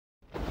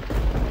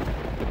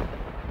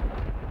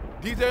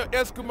DJ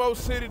Eskimo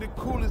City, the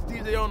coolest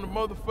DJ on the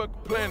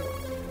motherfucking planet.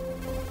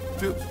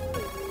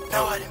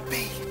 Know how to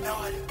be, know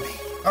how to be.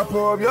 I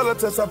pour up yellow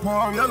test, I pour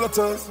up yellow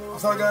test,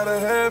 so I gotta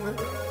have it.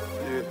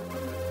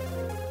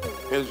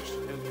 Yeah.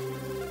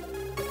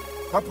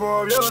 I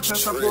pour up yellow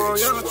test, I pour up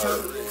yellow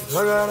test,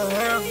 I gotta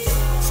have it.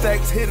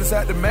 Stacks hit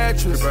inside the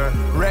mattress,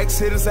 racks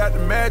hit inside the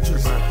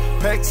mattress,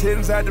 packs hit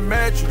inside the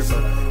mattress,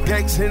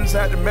 gangs hit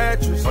inside the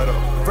mattress,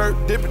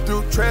 vert dipping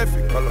through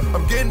traffic.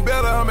 I'm getting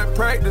better, I'm at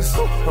practice.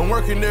 I'm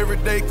working every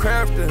day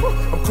crafting.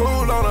 I'm cool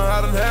on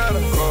how to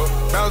handle.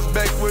 Bounce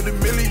back with a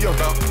million.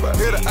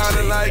 Hit an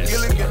island like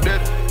Gilligan.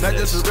 Not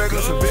just a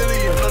regular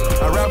civilian.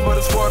 I rap for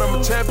the squad,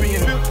 I'm a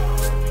champion.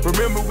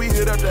 Remember we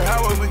hit up the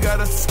highway, we got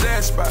a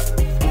stash spot.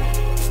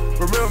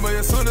 Remember,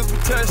 as soon as we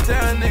touch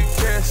down, nigga,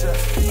 cash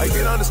out. I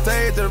get on the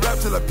stage and rap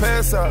till I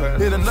pass out.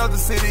 Hit another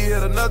city,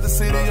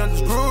 I'm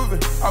just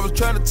grooving. I was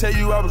trying to tell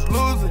you I was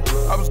losing.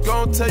 I was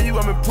gonna tell you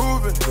I'm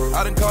improving.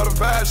 I done caught a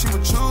vibe, she was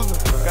choosing.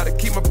 Gotta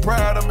keep my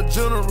pride, I'm a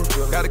general.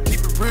 Gotta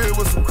keep it real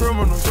with some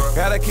criminals.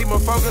 Gotta keep my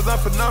focus, I'm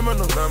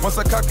phenomenal. Once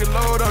I cock and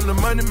load, I'm the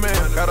money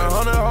man. Got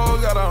 100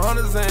 hoes, got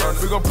 100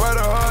 zans. We gon'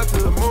 party hard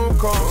till the moon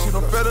comes. She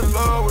done fell in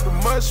love with the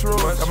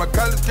mushrooms. Got my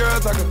college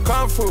girls like a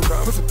kung fu.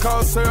 Put some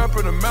cold syrup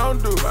in a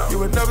Mountain Dew. You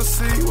would never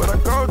see what I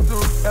go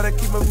through. Gotta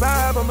keep my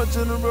vibe, I'm a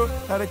general.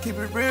 Gotta keep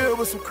it real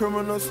with some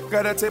criminals.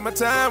 Gotta take my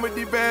time with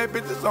these bad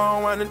bitches. I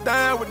don't wanna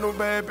die with no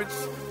bad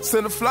bitches.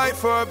 Send a flight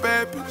for a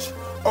bad bitch.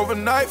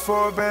 Overnight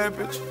for a bad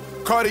bitch.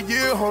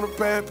 Cartier on a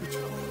bad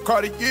bitch.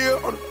 Cartier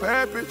on a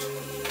bad bitch.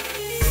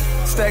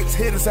 Stacks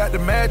hit inside the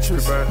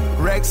mattress,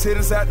 racks hit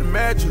inside the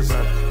mattress,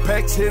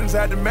 packs hit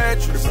inside the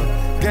mattress,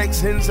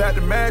 gangs hit inside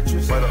the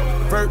mattress,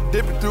 vert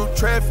dipping through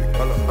traffic.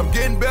 I'm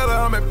getting better,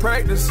 I'm at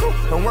practice.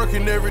 I'm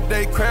working every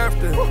day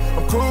crafting.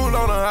 I'm cool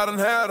on how to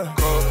handle.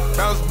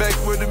 Bounce back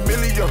with a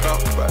million.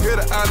 Hit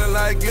an island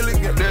like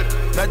Gilligan.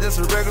 Not just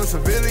a regular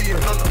civilian.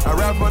 I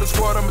rap for the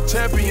squad, I'm a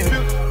champion.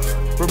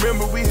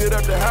 Remember we hit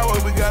up the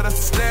highway, we got a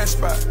stash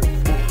spot.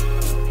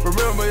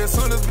 Remember, as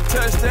soon as we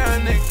touch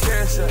down, nigga,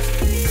 cash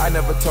out. I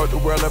never told the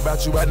world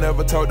about you, I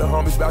never told the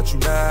homies about you,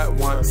 not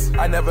once.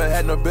 I never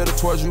had no bitter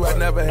towards you, I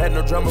never had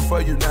no drama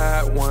for you,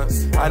 not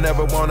once. I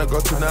never wanna go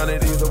to none of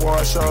these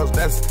award shows,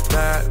 that's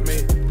not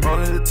me.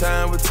 Only the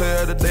time will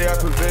tell the day I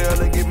prevail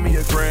and give me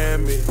a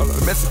Grammy.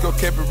 Mexico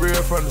kept it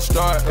real from the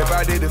start. If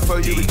I did it for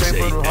you, it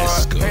came from the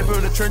heart. Came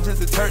from the trenches,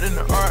 it turned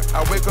into art.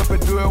 I wake up and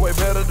do it way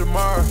better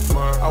tomorrow.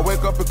 I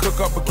wake up and cook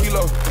up a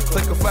kilo.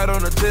 Take a flight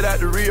on a jet out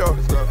to Rio.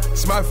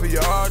 Smile for you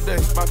all day.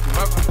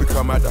 We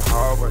come out the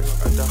hallway.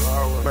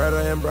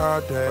 Murder in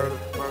broad day.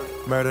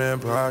 Murder in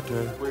broad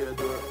day.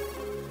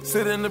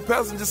 Sit in the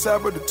passenger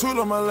side with the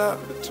tool on my lap.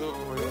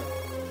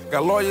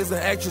 Got lawyers and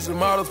actors and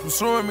models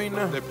pursuing me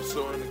now. They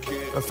pursuing the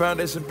kid. A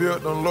foundation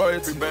built on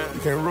loyalty.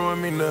 You can't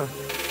ruin me now.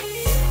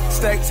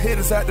 Stacks hit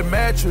inside the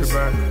mattress,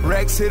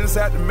 racks hit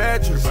inside the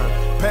mattress,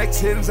 packs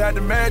hit inside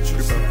the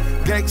mattress,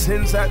 gangs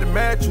hit inside the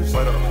mattress,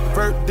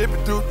 vert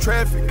dipping through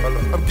traffic.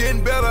 I'm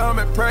getting better, I'm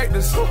at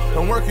practice.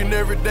 I'm working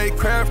every day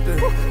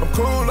crafting. I'm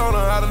cool on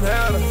how to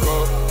handle.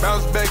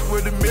 Bounce back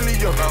with a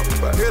million.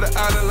 Hit an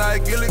island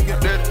like Gilligan.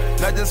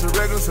 Not just a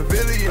regular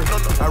civilian.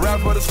 I rap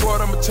for the squad,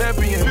 I'm a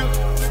champion.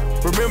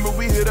 Remember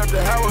we hit up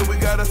the highway, we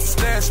got a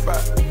stash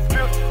spot.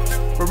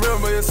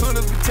 Remember, as soon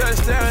as we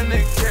touch down,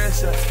 nigga,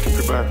 cash out.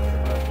 Goodbye.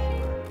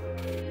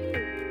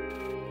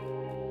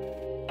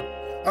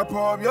 I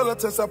pour up yellow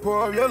test, I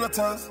pour up yellow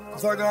test,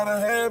 cause I gotta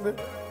have it.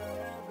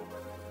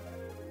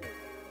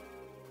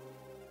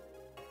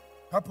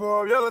 I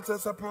pour up yellow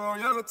test, I pour up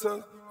yellow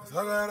test, cause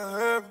I gotta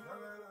have it.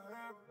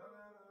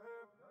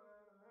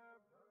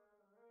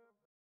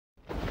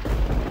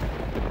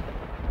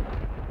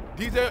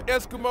 DJ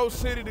Eskimo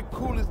City, the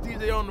coolest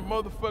DJ on the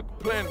motherfucking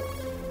planet.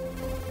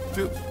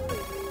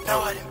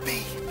 Know how to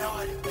be, know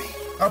how to be.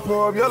 I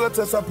pour up yellow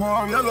test, I pour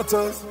up yellow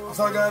test, cause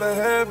I gotta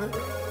have it.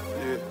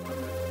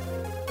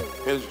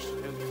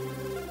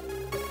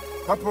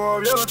 I pour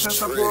up yellow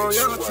test, I pour up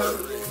yellow test,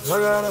 cause I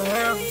gotta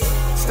have it.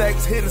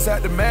 Stacks hit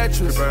inside the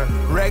mattress,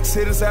 racks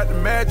hit inside the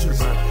mattress,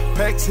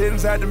 packs hit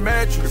inside the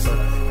mattress,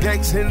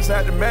 gangs hit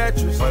inside the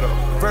mattress,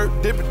 vert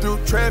dipping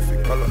through traffic.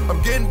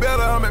 I'm getting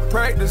better, I'm at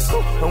practice.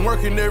 I'm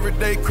working every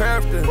day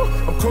crafting.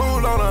 I'm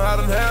cool on how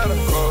to handle.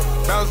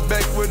 Bounce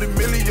back with a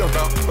million.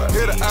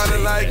 Hit an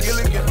island like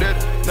Gilligan.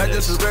 Not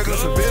just a regular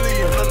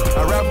civilian.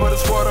 I rap for the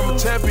squad, I'm a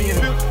champion.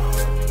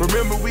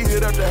 Remember we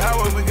hit up the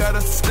highway, we got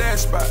a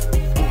stash spot.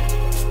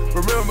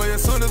 Remember,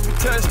 as soon as we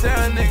touch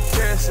down, nigga,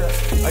 cash out.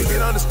 I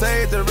get on the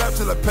stage and rap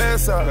till I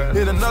pass out.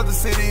 Hit another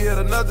city,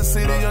 I'm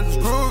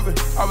just grooving.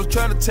 I was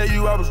trying to tell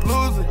you I was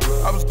losing.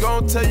 I was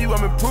gonna tell you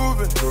I'm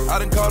improving. I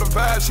done caught a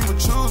vibe, she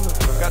was choosing.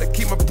 Gotta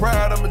keep my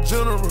pride, I'm a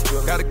general.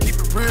 Gotta keep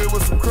it real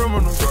with some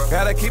criminals.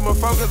 Gotta keep my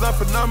focus, I'm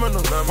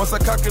phenomenal. Once I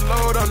cock and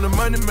load, I'm the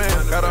money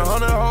man. Got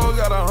 100 hoes,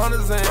 got 100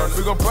 Tarzan.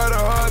 We gon' party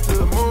hard till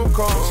the moon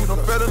comes. She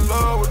done fell in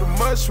love with the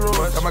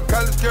mushrooms. Got my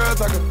college girls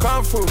like a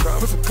kung fu.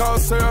 Put some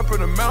cold syrup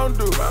in a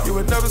Mountain Dew. You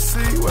would never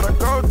see what I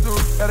go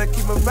through. Gotta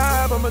keep a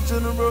vibe, I'm a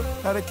general.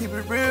 Gotta keep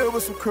it real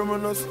with some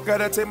criminals.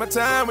 Gotta take my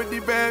time with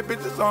these bad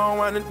bitches. I don't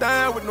wanna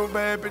die with no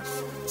bad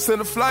bitches.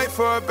 Send a flight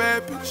for a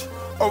bad bitch.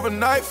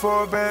 Overnight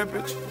for a bad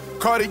bitch.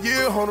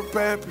 Cartier on a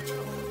bad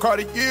bitch.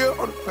 Cartier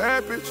on a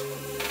bad bitch.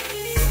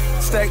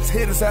 Stacks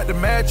hit us out the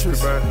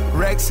mattress.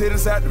 Racks hit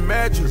us out the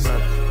mattress.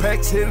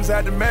 Packs hit us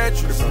out the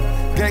mattress.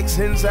 Gangs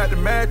hit us out the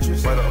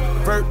mattress.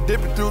 Vert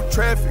dipping through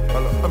traffic.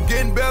 I'm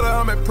getting better,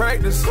 I'm at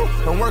practice.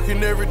 I'm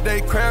working every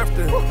day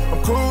crafting.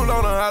 I'm cool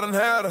on her, I done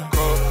had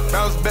her.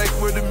 Bounce back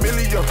with a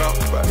million.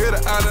 Hit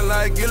her island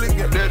like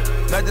Gilligan.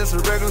 Not just a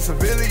regular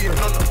civilian.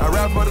 I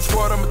rap for the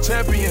sport, I'm a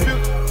champion.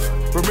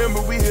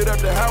 Remember we hit up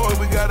the highway,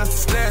 we got us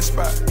a stash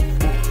spot.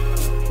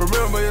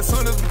 Remember, as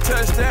soon as we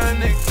touch down,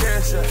 nigga,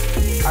 cash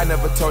out. I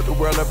never told the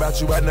world about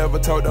you. I never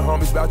told the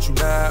homies about you,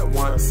 not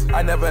once.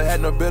 I never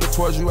had no bitter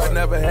towards you. I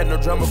never had no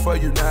drama for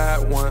you,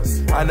 not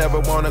once. I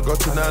never wanna go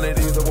to none of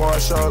these award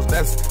shows.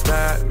 That's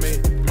not me.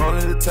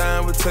 Only the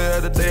time will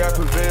tell the day I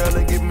prevail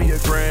and give me a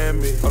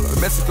Grammy.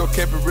 Mexico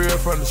kept it real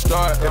from the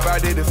start. If I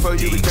did it for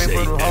you, it came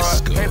from the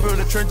heart. Came from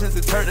the trenches,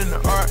 it turned into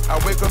art.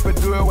 I wake up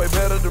and do it way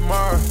better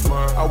tomorrow.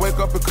 I wake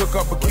up and cook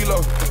up a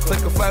kilo.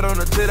 Take a flight on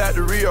a jet out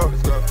to Rio.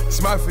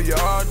 Smile for you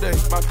all day.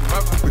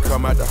 We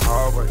come out the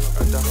hallway.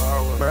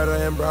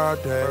 Murder in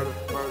broad day.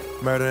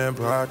 Murder in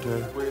broad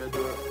day.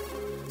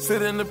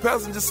 Sit in the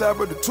passenger side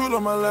with the tool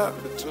on my lap.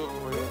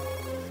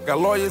 Got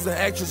lawyers and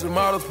actors and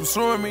models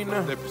pursuing me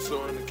now.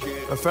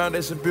 A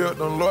foundation built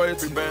on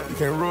loyalty. You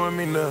can't ruin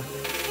me now.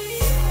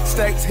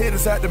 Stacks hit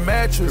us out the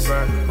mattress.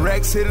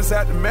 Racks hit us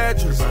out the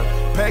mattress.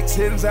 Packs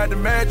hit us out the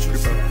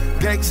mattress.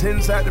 Gangs hit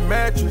us out the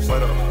mattress.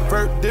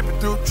 Vert dipping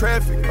through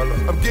traffic.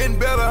 I'm getting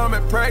better, I'm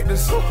at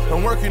practice.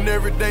 I'm working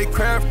every day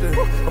crafting.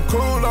 I'm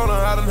cool on her,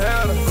 I done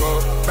had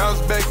her.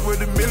 Bounce back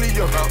with a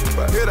million.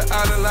 Hit her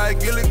island like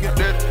Gilligan.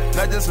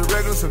 Not just a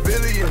regular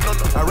civilian.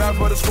 I rap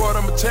for the sport,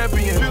 I'm a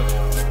champion.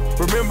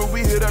 Remember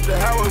we hit up the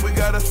highway, we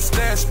got us a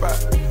stash spot.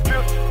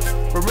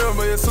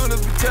 Remember as soon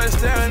as we touch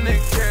down,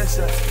 nigga, cash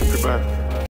out.